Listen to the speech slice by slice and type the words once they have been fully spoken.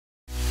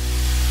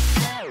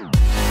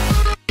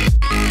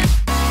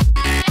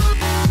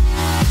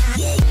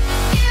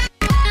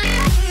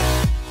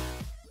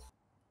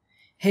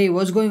Hey,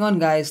 what's going on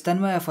guys?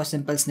 Tanmaya for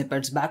Simple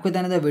Snippets back with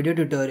another video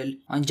tutorial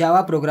on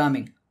Java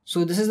programming.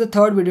 So this is the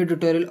third video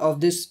tutorial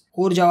of this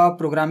core Java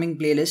programming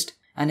playlist,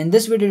 and in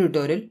this video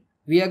tutorial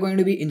we are going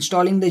to be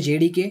installing the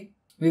JDK.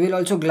 We will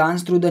also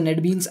glance through the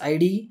Netbeans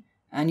IDE,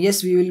 and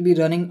yes, we will be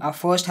running our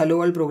first Hello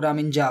World program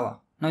in Java.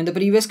 Now in the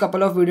previous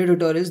couple of video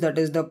tutorials, that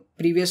is the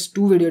previous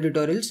two video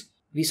tutorials,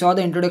 we saw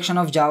the introduction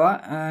of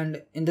Java,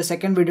 and in the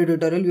second video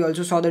tutorial we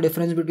also saw the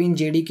difference between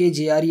JDK,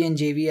 JRE and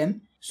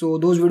JVM. So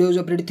those videos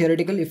are pretty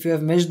theoretical. If you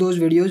have missed those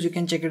videos, you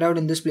can check it out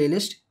in this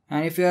playlist.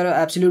 And if you are an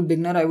absolute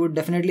beginner, I would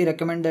definitely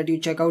recommend that you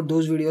check out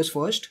those videos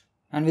first.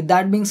 And with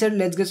that being said,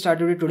 let's get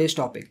started with today's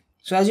topic.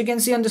 So as you can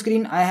see on the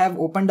screen, I have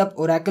opened up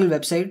Oracle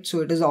website.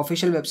 So it is the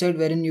official website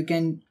wherein you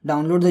can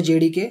download the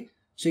JDK.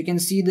 So you can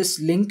see this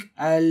link.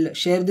 I'll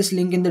share this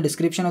link in the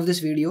description of this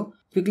video.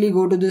 Quickly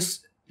go to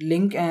this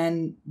link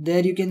and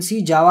there you can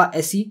see Java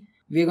SE.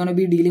 We are going to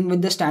be dealing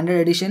with the standard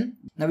edition.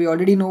 Now we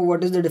already know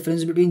what is the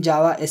difference between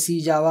Java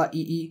SE, Java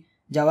EE,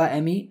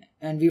 Java ME,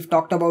 and we've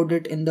talked about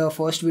it in the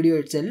first video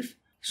itself.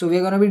 So we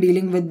are going to be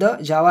dealing with the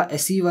Java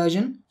SE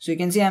version. So you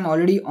can see I'm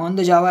already on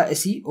the Java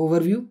SE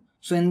overview.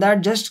 So in that,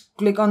 just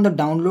click on the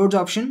downloads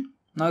option.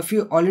 Now if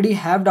you already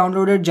have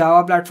downloaded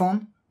Java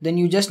platform, then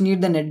you just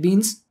need the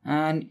Netbeans,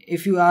 and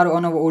if you are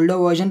on an older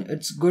version,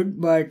 it's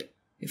good, but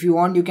if you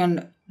want, you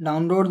can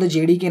download the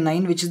JDK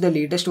 9, which is the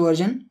latest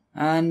version.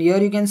 And here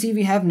you can see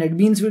we have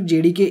Netbeans with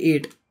JDK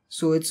 8.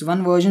 So it's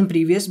one version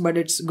previous, but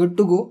it's good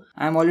to go.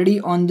 I'm already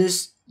on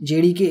this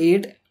JDK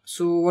 8.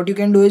 So what you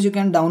can do is you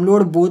can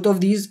download both of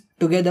these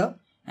together,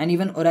 and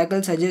even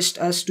Oracle suggests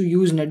us to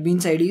use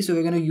Netbeans IDE. So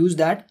we're going to use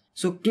that.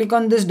 So click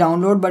on this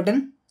download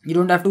button. You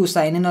don't have to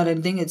sign in or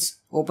anything. It's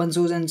open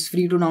source and it's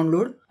free to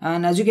download.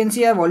 And as you can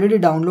see, I've already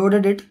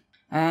downloaded it.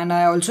 And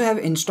I also have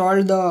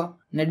installed the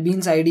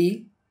Netbeans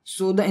IDE.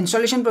 So the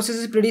installation process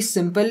is pretty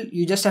simple.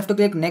 You just have to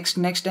click next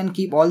and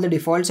keep all the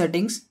default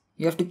settings.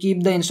 You have to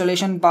keep the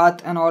installation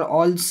path and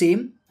all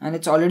same, and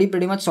it's already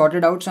pretty much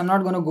sorted out. So I'm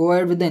not going to go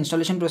ahead with the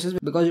installation process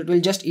because it will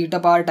just eat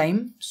up our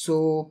time.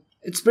 So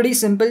it's pretty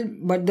simple,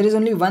 but there is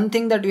only one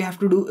thing that you have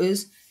to do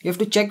is you have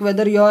to check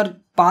whether your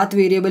path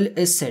variable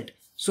is set.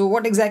 So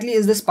what exactly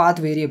is this path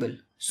variable?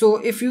 So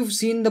if you've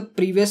seen the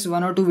previous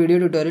one or two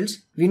video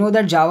tutorials, we know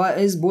that Java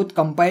is both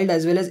compiled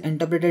as well as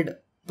interpreted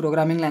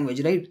programming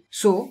language, right?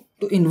 So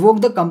to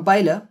invoke the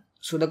compiler,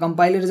 so the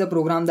compiler is a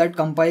program that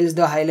compiles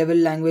the high level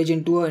language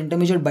into an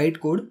intermediate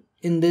bytecode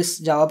in this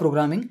Java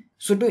programming.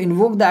 So to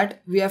invoke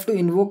that, we have to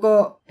invoke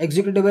a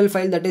executable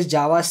file that is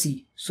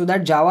javac. So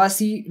that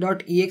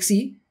javac.exe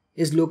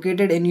is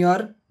located in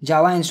your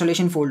Java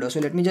installation folder. So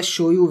let me just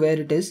show you where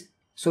it is.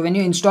 So when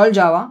you install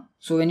Java,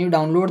 so when you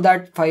download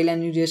that file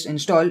and you just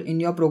install in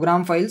your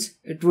program files,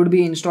 it would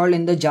be installed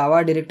in the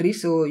Java directory.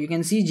 So you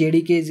can see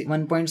JDK is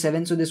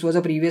 1.7. So this was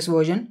a previous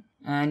version,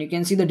 and you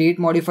can see the date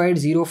modified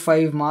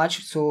 05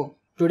 March. So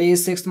today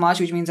is 6th March,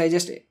 which means I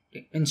just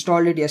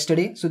installed it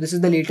yesterday. So this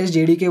is the latest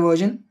JDK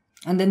version.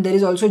 And then there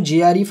is also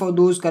JRE for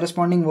those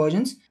corresponding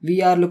versions.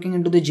 We are looking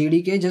into the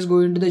JDK. Just go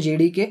into the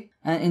JDK,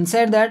 and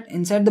inside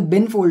the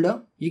bin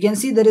folder, you can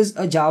see there is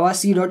a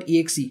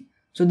javac.exe.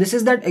 So this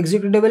is that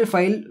executable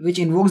file which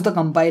invokes the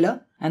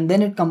compiler and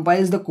then it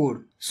compiles the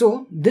code.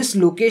 So this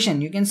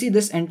location, you can see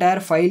this entire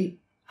file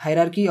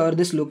hierarchy or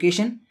this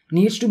location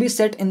needs to be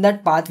set in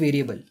that path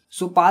variable.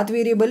 So path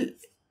variable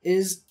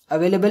is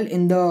available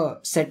in the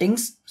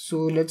settings. So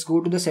let's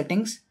go to the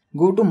settings,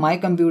 go to my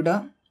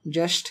computer,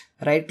 just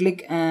right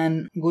click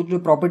and go to the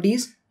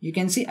properties. You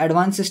can see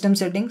advanced system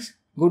settings,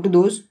 go to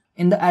those.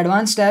 In the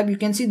advanced tab, you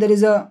can see there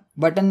is a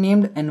button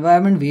named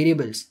environment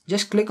variables.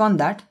 Just click on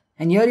that.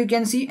 And here you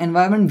can see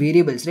environment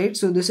variables, right?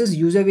 So this is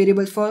user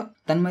variables for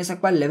Tanmay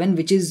Sakpal 11,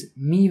 which is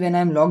me when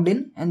I'm logged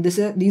in. And these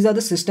are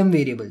the system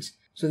variables.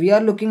 So we are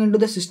looking into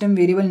the system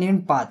variable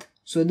named path.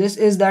 So this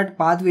is that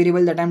path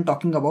variable that I'm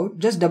talking about.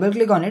 Just double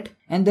click on it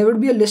and there would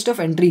be a list of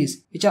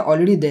entries which are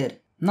already there.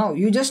 Now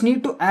you just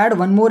need to add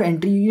one more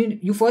entry.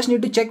 You first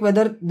need to check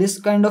whether this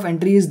kind of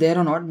entry is there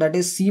or not. That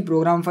is C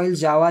program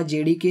files Java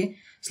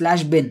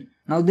JDK/bin.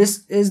 Now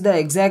this is the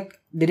exact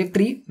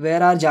directory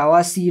where our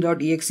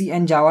javac.exe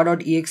and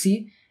java.exe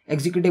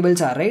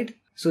executables are, right?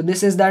 So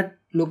this is that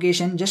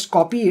location. Just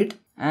copy it,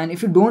 and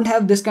if you don't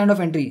have this kind of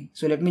entry,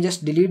 so let me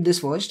just delete this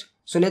first.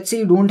 So let's say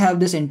you don't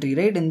have this entry,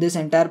 right, in this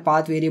entire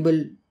path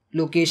variable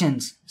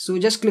locations. So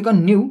just click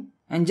on new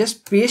and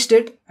just paste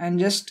it and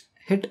just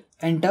hit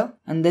enter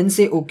and then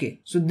say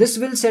OK. So this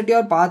will set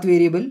your path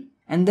variable,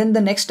 and then the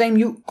next time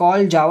you call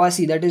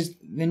javac, that is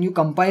when you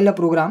compile a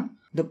program,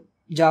 the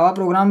Java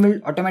program will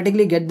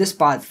automatically get this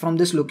path from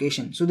this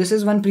location. So this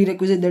is one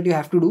prerequisite that you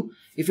have to do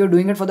if you're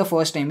doing it for the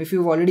first time. If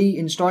you've already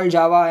installed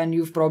Java and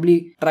you've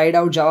probably tried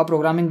out Java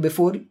programming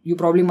before, you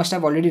probably must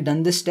have already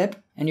done this step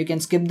and you can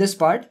skip this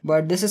part.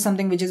 But this is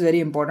something which is very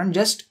important.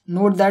 Just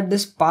note that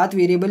this path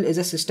variable is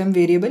a system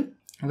variable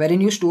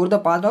wherein you store the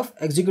path of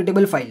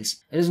executable files.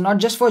 It is not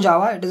just for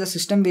Java, it is a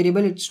system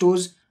variable. It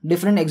stores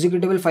different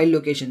executable file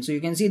locations. So you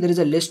can see there is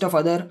a list of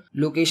other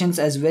locations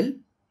as well,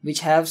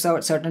 which have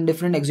certain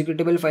different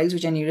executable files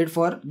which are needed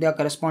for their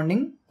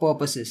corresponding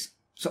purposes.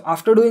 So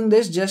after doing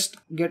this, just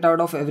get out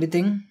of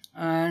everything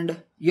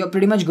and you're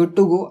pretty much good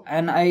to go.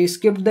 And I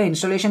skipped the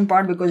installation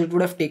part because it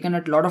would have taken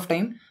a lot of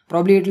time.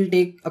 Probably it will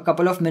take a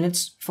couple of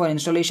minutes for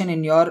installation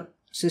in your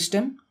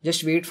system.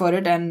 Just wait for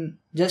it and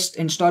just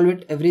install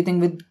it everything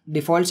with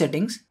default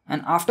settings.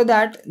 And after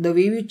that, the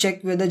way we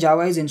check whether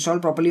Java is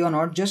installed properly or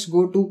not, just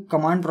go to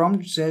command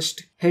prompt,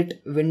 just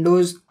hit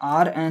Windows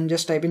R and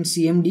just type in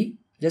cmd,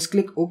 just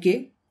click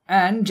OK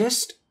and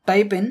just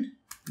type in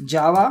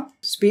Java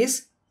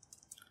space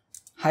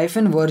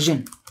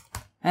 -version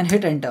and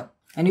hit enter.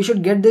 And you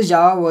should get this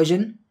Java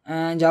version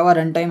and Java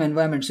runtime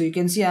environment. So you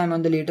can see I am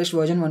on the latest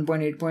version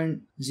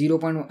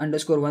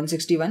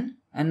 1.8.0._161.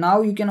 And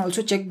now you can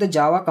also check the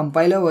Java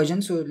compiler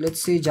version. So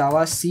let's say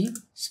Java C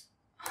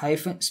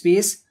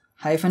space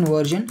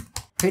 -version,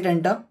 hit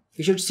enter.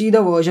 You should see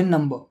the version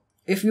number.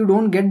 If you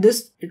don't get this,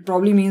 it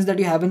probably means that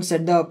you haven't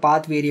set the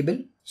path variable.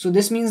 So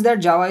this means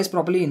that Java is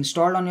properly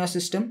installed on your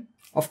system.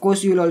 Of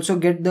course, you will also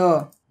get the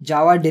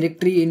Java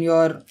directory in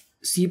your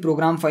C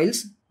program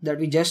files that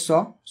we just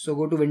saw. So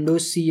go to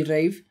Windows C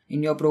drive.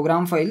 In your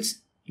program files,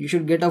 you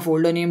should get a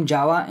folder named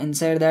Java.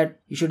 Inside that,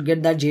 you should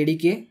get that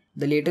JDK,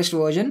 the latest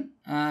version,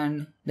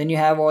 and then you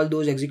have all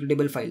those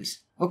executable files.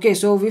 Okay,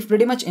 so we've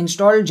pretty much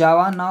installed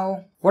Java.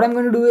 Now what I'm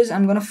going to do is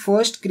I'm going to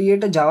first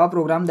create a Java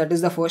program, that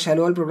is the first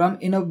hello world program,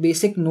 in a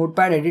basic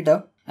notepad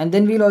editor. And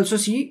then we'll also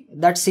see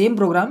that same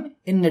program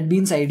in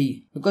Netbeans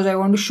IDE, because I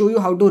want to show you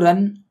how to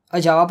run a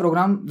Java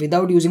program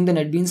without using the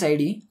Netbeans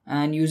IDE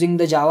and using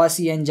the Java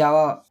C and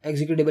Java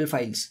executable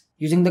files,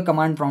 using the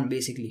command prompt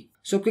basically.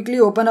 So quickly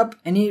open up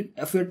any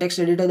of your text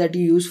editor that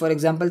you use, for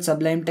example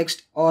Sublime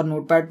Text or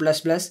Notepad++.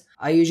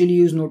 I usually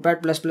use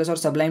Notepad++ or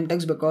Sublime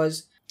Text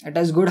because it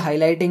has good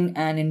highlighting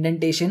and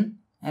indentation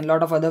and a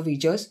lot of other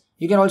features.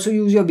 You can also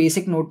use your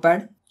basic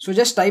Notepad. So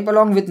just type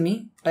along with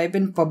me. Type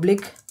in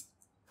public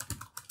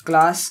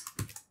class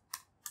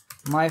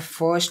my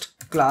first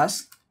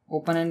class,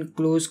 open and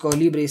close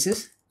curly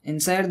braces.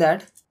 Inside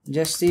that,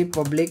 just say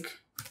public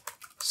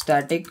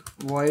static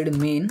void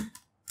main,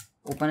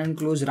 open and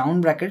close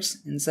round brackets.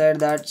 Inside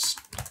that,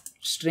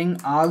 string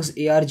args,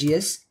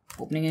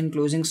 opening and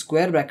closing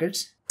square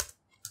brackets.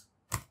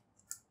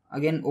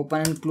 Again,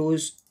 open and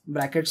close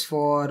brackets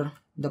for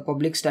the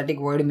public static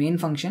void main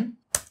function.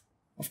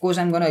 Of course,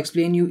 I'm going to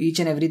explain you each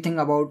and everything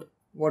about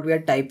what we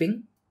are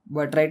typing,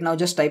 but right now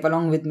just type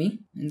along with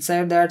me.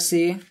 Inside that,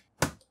 say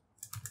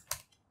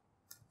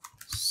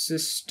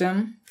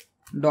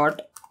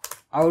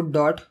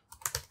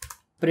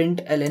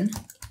system.out.println,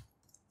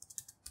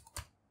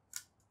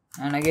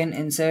 and again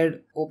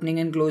inside opening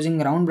and closing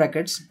round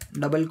brackets,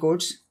 double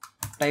quotes,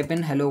 type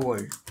in hello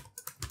world.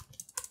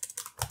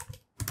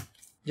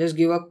 Just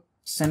give a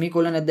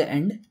semicolon at the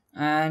end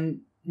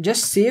and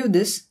just save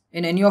this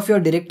in any of your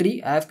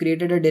directory. I have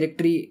created a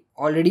directory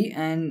already,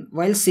 and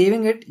while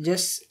saving it,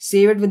 just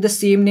save it with the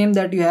same name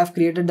that you have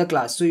created the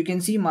class. So you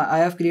can see I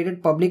have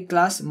created public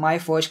class my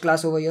first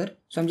class over here.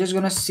 So I'm just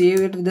gonna save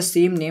it with the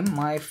same name,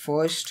 my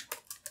first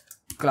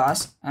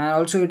class, and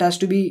also it has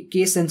to be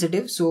case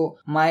sensitive, so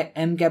my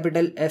M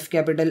capital, F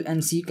capital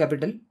and C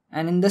capital.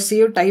 And in the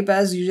save type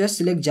as, you just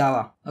select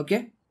Java.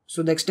 Okay,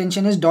 so the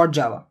extension is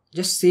 .java.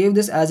 Just save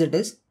this as it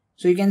is.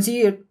 So you can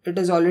see it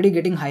is already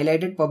getting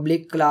highlighted,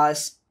 public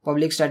class,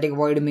 public static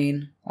void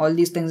main, all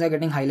these things are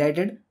getting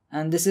highlighted,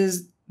 and this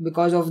is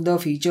because of the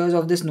features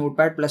of this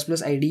Notepad++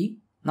 IDE.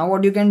 Now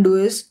what you can do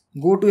is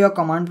go to your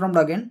command prompt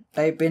again,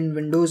 type in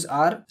Windows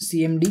R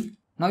cmd.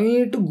 Now you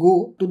need to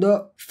go to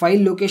the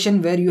file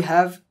location where you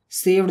have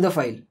saved the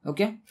file.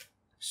 Okay,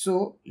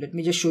 so let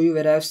me just show you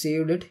where I have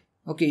saved it.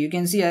 Okay, you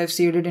can see I have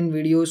saved it in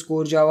videos,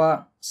 core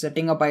Java,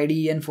 setting up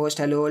IDE and first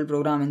hello world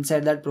program.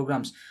 Inside that,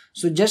 programs.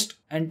 So just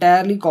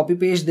entirely copy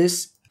paste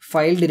this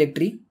file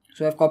directory.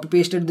 So I have copy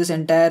pasted this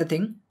entire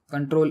thing,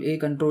 Control A,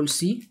 Control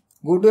C.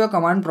 Go to your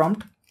command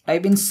prompt,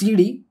 type in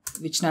cd,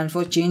 which stands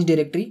for change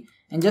directory,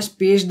 and just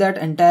paste that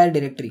entire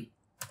directory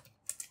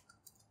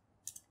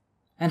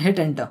and hit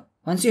enter.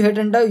 Once you hit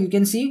enter, you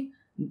can see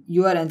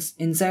you are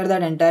inside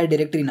that entire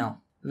directory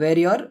now, where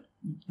your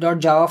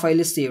 .java file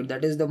is saved.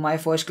 That is the my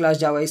first class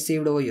Java is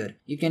saved over here.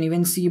 You can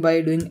even see by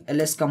doing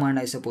ls command,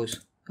 I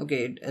suppose.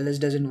 Okay, ls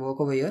doesn't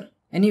work over here.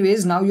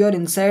 Anyways, now you are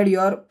inside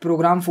your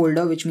program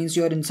folder, which means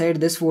you are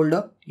inside this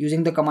folder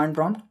using the command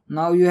prompt.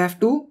 Now you have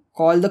to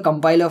call the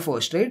compiler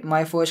first, right?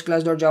 My first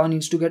class.java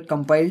needs to get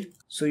compiled.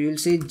 So you'll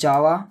say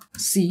Java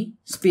C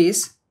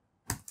space,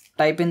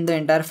 type in the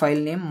entire file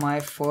name, my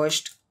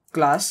first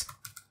class,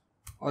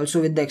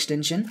 also with the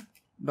extension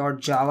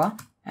 .java,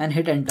 and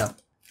hit enter.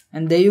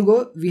 And there you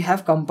go, we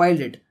have compiled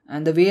it.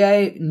 And the way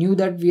I knew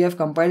that we have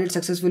compiled it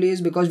successfully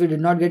is because we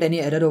did not get any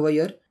error over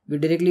here. We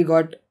directly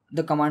got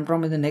the command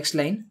prompt in the next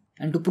line.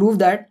 And to prove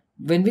that,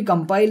 when we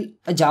compile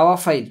a Java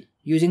file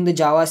using the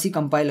Java C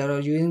compiler or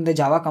using the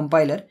Java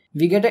compiler,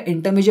 we get an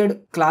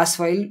intermediate class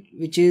file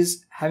which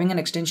is having an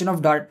extension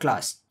of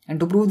 .class. And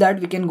to prove that,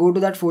 we can go to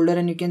that folder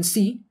and you can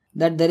see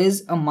that there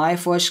is a my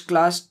first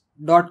class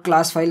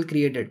 .class file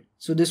created.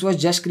 So this was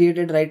just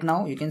created right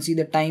now. You can see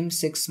the time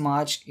 6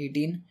 March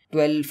 18,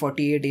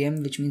 12:48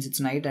 AM, which means it's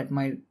night at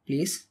my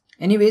place.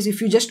 Anyways, if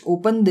you just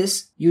open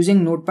this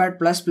using Notepad++,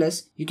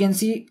 you can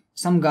see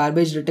some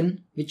garbage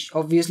written, which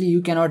obviously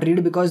you cannot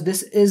read because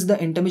this is the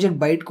intermediate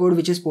bytecode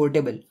which is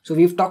portable. So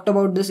we've talked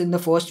about this in the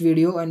first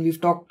video, and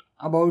we've talked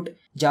about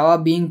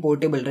Java being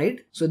portable, right?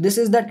 So this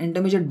is that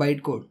intermediate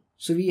bytecode.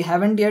 So we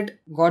haven't yet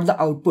got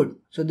the output.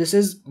 So this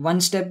is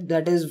one step,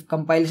 that is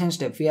compilation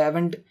step. We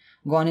haven't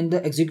gone in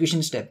the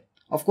execution step.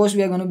 Of course,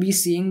 we are going to be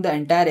seeing the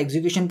entire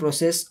execution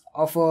process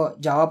of a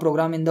Java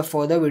program in the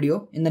further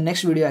video, in the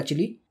next video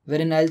actually,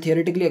 wherein I'll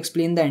theoretically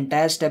explain the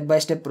entire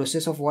step-by-step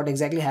process of what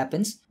exactly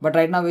happens. But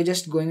right now we're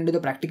just going into the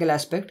practical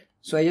aspect.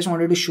 So I just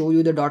wanted to show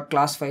you the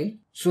 .class file.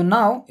 So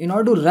now, in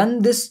order to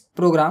run this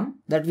program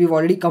that we've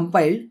already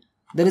compiled,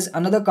 there is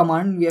another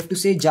command. We have to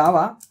say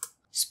Java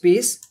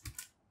space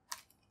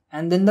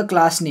and then the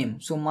class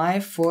name. So my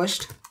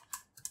first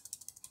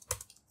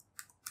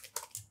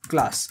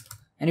class.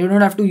 And you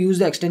don't have to use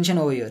the extension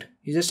over here.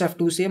 You just have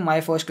to say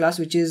my first class,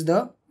 which is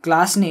the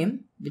class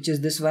name, which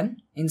is this one,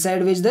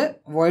 inside which the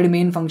void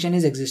main function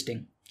is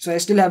existing. So I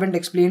still haven't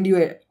explained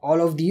you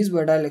all of these,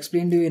 but I'll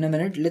explain to you in a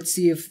minute. Let's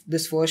see if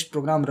this first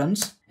program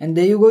runs. And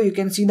there you go, you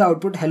can see the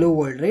output hello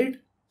world, right?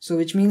 So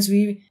which means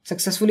we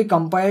successfully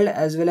compiled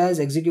as well as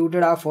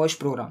executed our first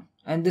program.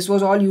 And this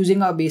was all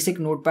using our basic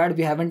notepad.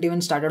 We haven't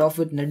even started off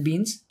with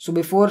Netbeans. So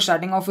before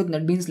starting off with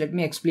Netbeans, let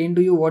me explain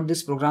to you what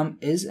this program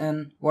is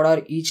and what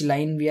are each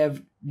line we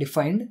have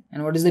defined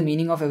and what is the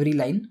meaning of every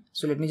line.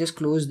 So let me just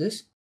close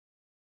this.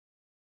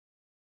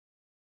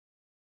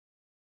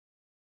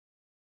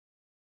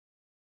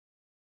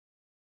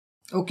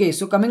 Okay,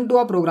 so coming to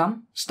our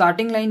program,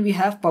 starting line we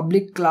have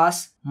public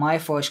class my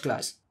first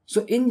class.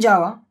 So in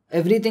Java,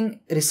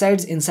 everything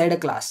resides inside a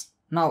class.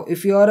 Now,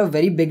 if you are a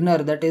very beginner,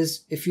 that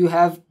is, if you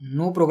have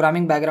no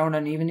programming background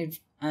and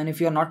if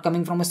you are not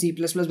coming from a C++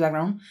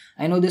 background,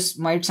 I know this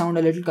might sound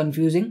a little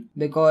confusing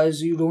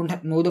because you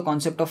don't know the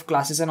concept of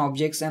classes and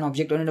objects and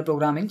object-oriented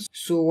programming.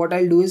 So what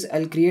I'll do is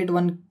I'll create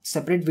one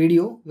separate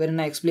video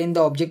wherein I explain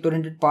the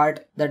object-oriented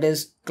part, that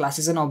is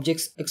classes and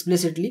objects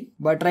explicitly.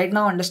 But right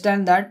now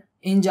understand that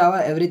in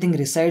Java, everything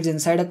resides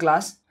inside a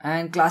class,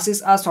 and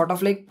classes are sort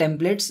of like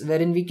templates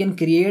wherein we can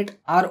create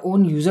our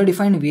own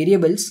user-defined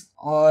variables,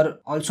 or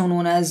also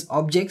known as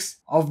objects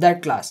of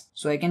that class.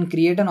 So I can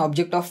create an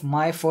object of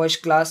my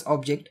first class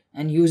object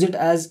and use it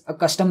as a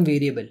custom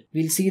variable.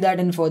 We'll see that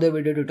in further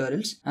video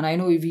tutorials. And I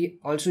know we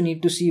also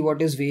need to see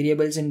what is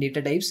variables and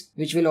data types,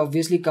 which will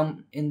obviously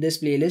come in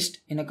this playlist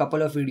in a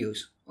couple of videos.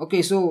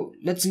 Okay, so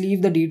let's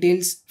leave the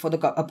details for the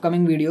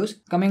upcoming videos.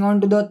 Coming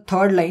on to the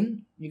third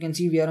line, you can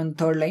see we are on the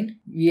third line.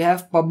 We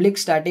have public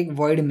static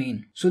void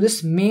main. So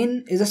this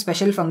main is a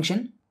special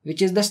function which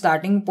is the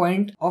starting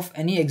point of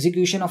any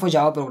execution of a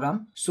Java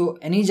program. So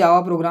any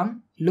Java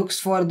program looks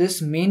for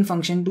this main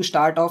function to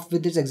start off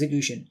with its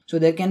execution. So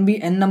there can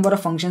be n number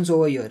of functions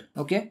over here.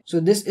 Okay,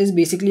 so this is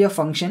basically a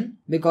function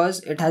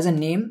because it has a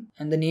name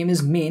and the name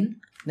is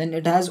main. Then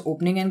it has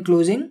opening and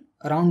closing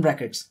round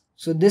brackets.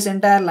 So this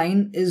entire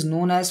line is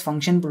known as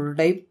function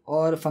prototype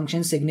or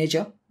function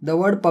signature. The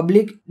word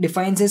public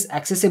defines its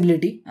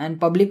accessibility, and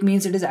public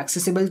means it is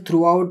accessible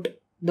throughout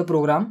the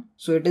program.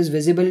 So it is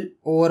visible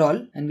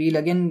overall, and we'll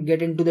again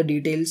get into the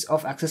details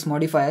of access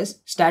modifiers.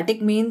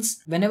 Static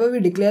means whenever we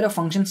declare a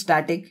function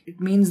static,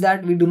 it means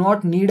that we do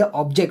not need an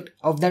object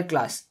of that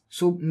class.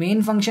 So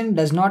main function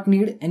does not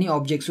need any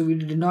object. So we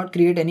did not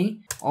create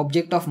any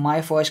object of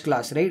my first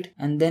class, right?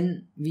 And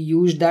then we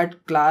used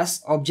that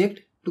class object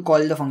to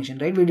call the function,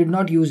 right? We did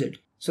not use it.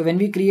 So when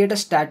we create a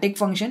static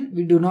function,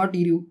 we do not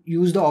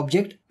use the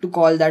object to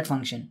call that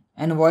function.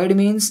 And void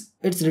means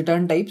its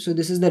return type. So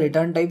this is the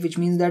return type, which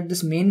means that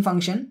this main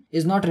function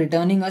is not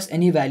returning us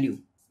any value.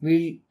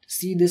 We'll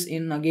see this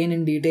again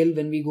in detail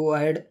when we go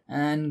ahead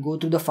and go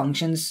through the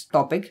functions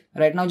topic.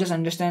 Right now, just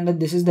understand that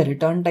this is the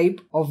return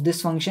type of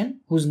this function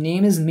whose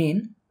name is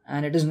main,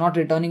 and it is not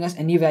returning us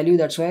any value.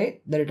 That's why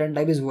the return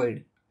type is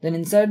void. Then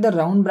inside the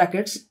round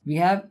brackets, we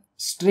have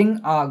string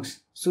args.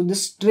 So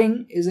this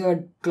string is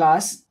a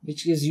class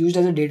which is used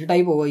as a data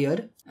type over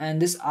here,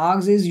 and this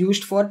args is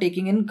used for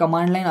taking in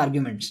command line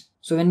arguments.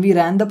 So when we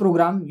ran the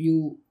program,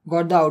 you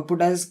got the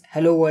output as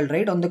hello world,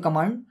 right, on the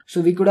command.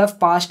 So we could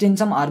have passed in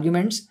some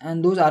arguments,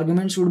 and those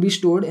arguments would be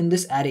stored in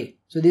this array.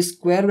 So these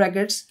square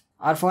brackets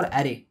are for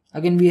array.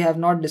 Again, we have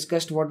not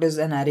discussed what is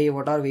an array,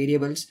 what are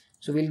variables.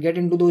 So we'll get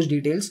into those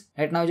details.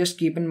 Right now, just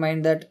keep in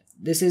mind that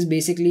this is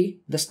basically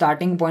the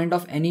starting point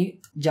of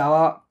any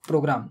Java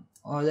program,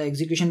 or the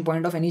execution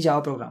point of any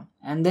Java program.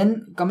 And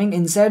then coming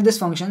inside this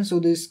function, so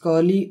this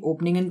curly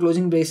opening and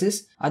closing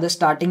braces are the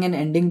starting and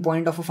ending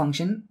point of a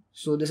function.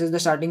 So this is the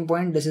starting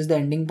point, this is the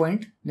ending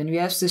point. Then we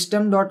have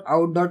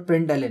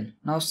system.out.println.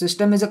 Now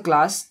system is a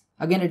class.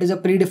 Again, it is a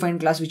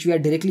predefined class which we are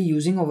directly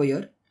using over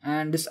here.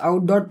 And this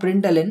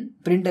out.println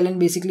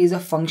basically is a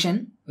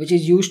function which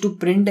is used to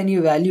print any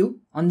value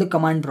on the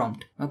command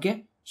prompt.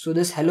 Okay. So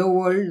this hello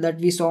world that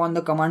we saw on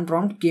the command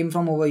prompt came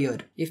from over here.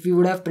 If we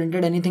would have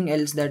printed anything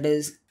else, that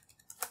is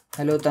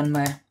hello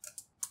Tanmay,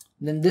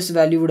 then this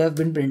value would have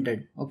been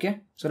printed.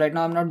 Okay. So right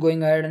now I'm not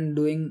going ahead and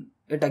doing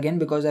it again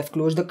because I've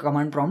closed the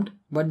command prompt.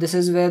 but this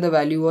is where the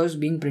value was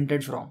being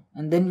printed from.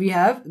 And then we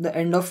have the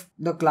end of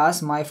the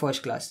class my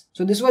first class.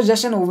 So this was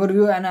just an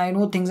overview, and I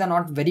know things are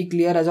not very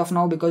clear as of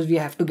now because we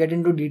have to get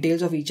into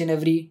details of each and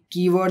every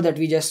keyword that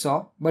we just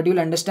saw, but you'll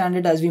understand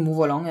it as we move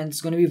along, and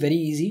it's going to be very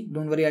easy.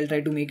 Don't worry, I'll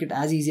try to make it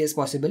as easy as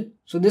possible.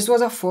 So this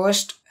was our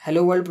first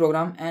Hello World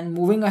program, and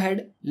moving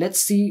ahead, let's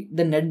see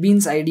the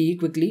Netbeans IDE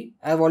quickly.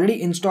 I've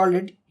already installed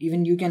it.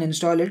 Even you can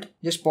install it.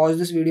 Just pause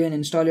this video and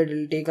install it.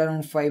 It'll take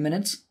around 5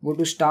 minutes. Go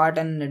to Start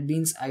and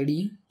Netbeans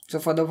IDE. So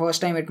for the first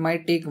time, it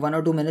might take 1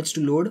 or 2 minutes to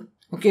load.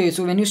 Okay,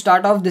 so when you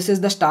start off, this is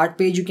the start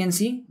page. You can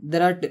see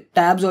there are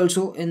tabs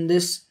also in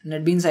this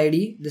Netbeans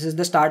IDE. This is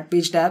the start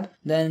page tab.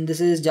 Then this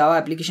is Java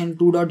application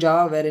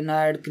 2.java, wherein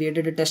I had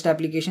created a test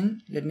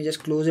application. Let me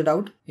just close it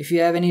out. If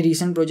you have any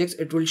recent projects,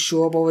 it will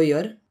show up over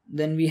here.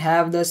 Then we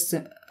have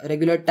the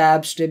regular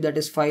tab strip, that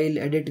is file,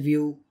 edit,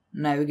 view,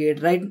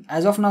 navigate, right?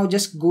 As of now,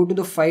 just go to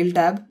the file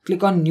tab,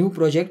 click on new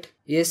project.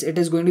 Yes, it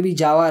is going to be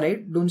Java,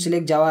 right? Don't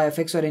select Java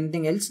FX or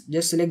anything else.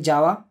 Just select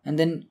Java, and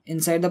then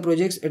inside the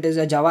projects, it is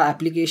a Java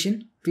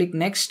application. Click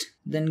next,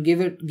 then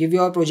give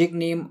your project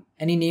name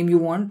any name you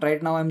want.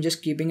 Right now I'm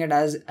just keeping it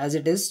as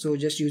it is, so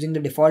just using the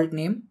default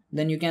name.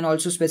 Then you can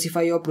also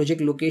specify your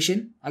project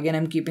location. Again,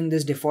 I'm keeping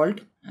this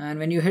default, and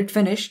when you hit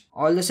finish,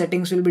 all the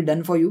settings will be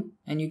done for you,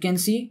 and you can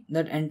see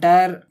that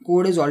entire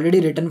code is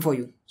already written for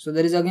you. So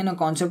there is again a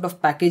concept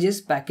of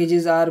packages.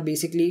 Packages are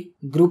basically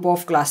group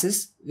of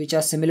classes which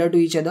are similar to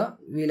each other.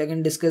 We'll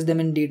again discuss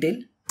them in detail.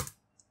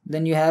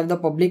 Then you have the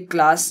public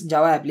class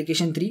Java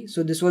application 3.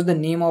 So this was the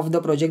name of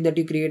the project that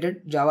you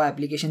created, Java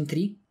application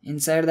 3.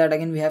 Inside that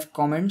again we have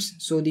comments.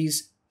 So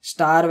these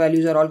star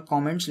values are all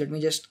comments. Let me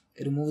just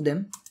remove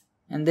them.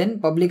 And then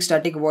public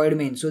static void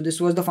main. So this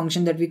was the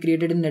function that we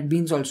created in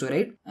Netbeans also,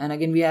 right? And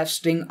again we have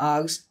string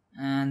args,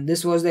 and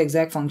this was the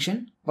exact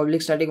function,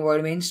 public static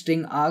void main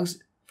string args.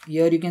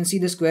 Here you can see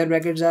the square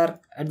brackets are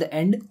at the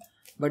end,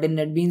 but in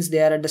Netbeans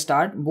they are at the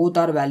start. Both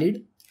are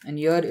valid. And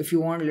here if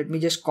you want, let me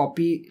just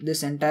copy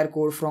this entire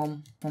code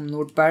from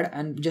Notepad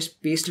and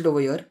just paste it over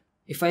here.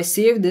 If I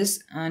save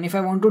this, and if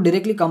I want to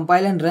directly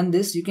compile and run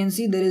this, you can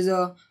see there is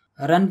a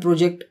run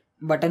project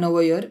button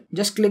over here.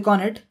 Just click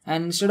on it,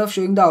 and instead of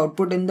showing the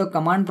output in the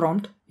command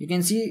prompt, you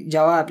can see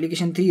Java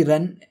application 3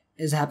 run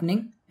is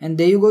happening, and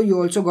there you go, you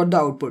also got the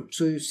output.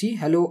 So you see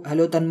hello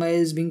Tanmay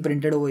is being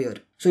printed over here.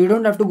 So you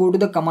don't have to go to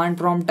the command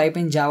prompt, type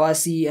in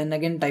javac and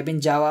again type in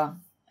Java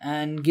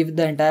and give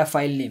the entire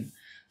file name.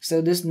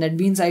 So this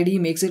Netbeans IDE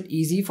makes it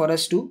easy for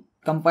us to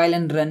compile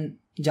and run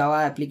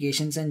Java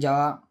applications and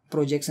Java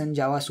projects and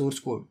Java source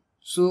code.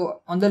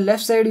 So on the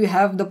left side we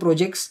have the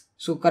projects.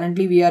 So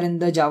currently we are in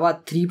the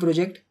Java 3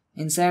 project.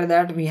 Inside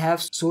that we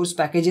have source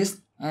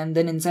packages, and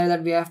then inside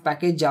that we have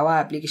package Java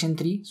application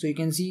 3. So you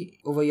can see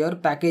over here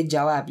package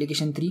Java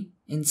application 3.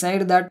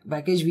 Inside that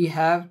package we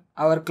have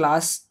our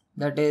class,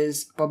 that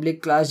is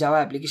public class Java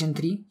application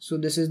 3. So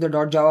this is the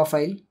 .java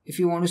file. If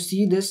you want to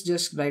see this,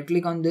 just right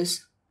click on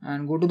this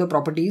and go to the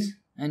properties,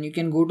 and you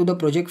can go to the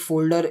project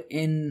folder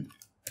in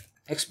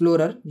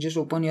Explorer. Just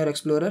open your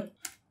Explorer,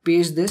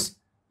 paste this,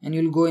 and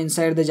you'll go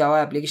inside the Java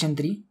application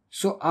 3.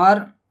 So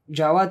our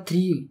Java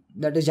 3,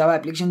 that is Java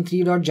application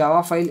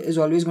 3.java file, is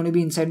always going to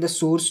be inside the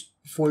source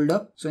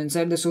folder. So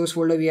inside the source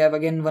folder we have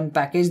again one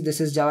package.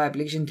 This is Java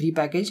application 3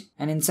 package,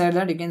 and inside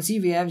that you can see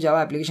we have Java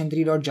application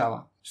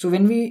 3.java. So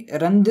when we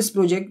run this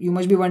project, you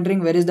must be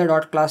wondering where is the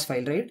 .class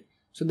file, right?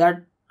 So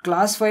that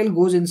class file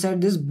goes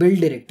inside this build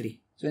directory.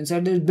 So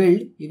inside this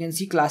build, you can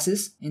see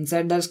classes.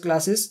 Inside those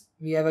classes,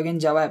 we have again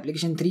Java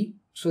application 3.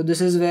 So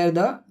this is where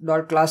the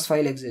 .class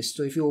file exists.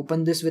 So if you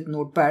open this with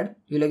Notepad,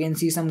 you'll again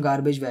see some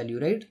garbage value,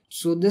 right?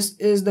 So this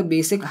is the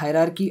basic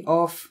hierarchy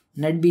of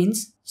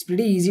Netbeans. It's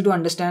pretty easy to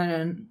understand,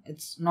 and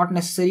it's not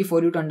necessary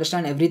for you to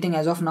understand everything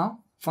as of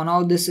now. For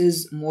now, this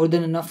is more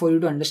than enough for you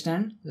to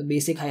understand the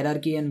basic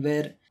hierarchy and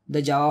where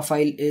the Java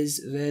file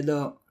is, where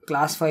the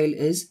class file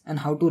is, and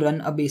how to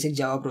run a basic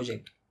Java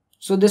project.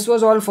 So this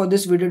was all for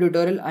this video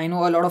tutorial. I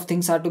know a lot of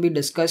things are to be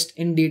discussed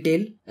in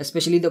detail,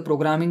 especially the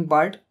programming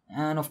part,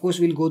 and of course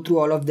we'll go through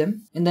all of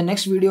them. In the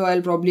next video,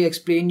 I'll probably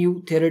explain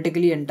you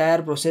theoretically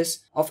entire process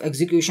of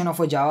execution of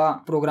a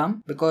Java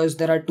program, because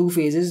there are two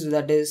phases,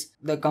 that is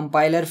the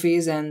compiler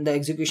phase and the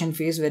execution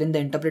phase, wherein the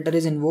interpreter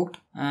is invoked,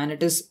 and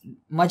it is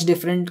much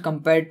different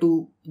compared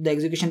to the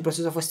execution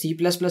process of a C++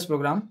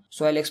 program.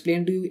 So I'll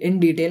explain to you in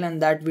detail,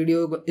 and that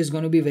video is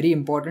going to be very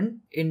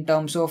important in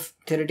terms of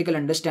theoretical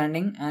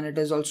understanding, and it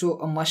is also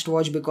a must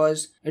watch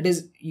because it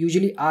is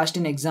usually asked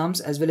in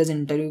exams as well as in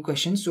interview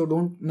questions. So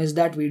don't miss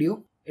that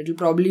video. It will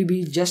probably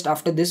be just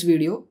after this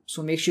video.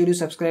 So make sure you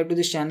subscribe to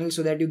this channel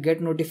so that you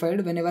get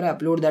notified whenever I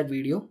upload that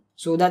video.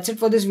 So that's it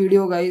for this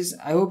video, guys.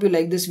 I hope you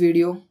like this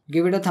video.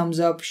 Give it a thumbs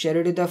up, share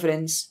it with your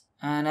friends,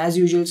 and as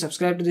usual,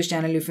 subscribe to this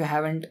channel if you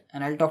haven't,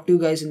 and I'll talk to you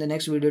guys in the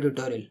next video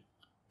tutorial.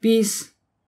 Peace.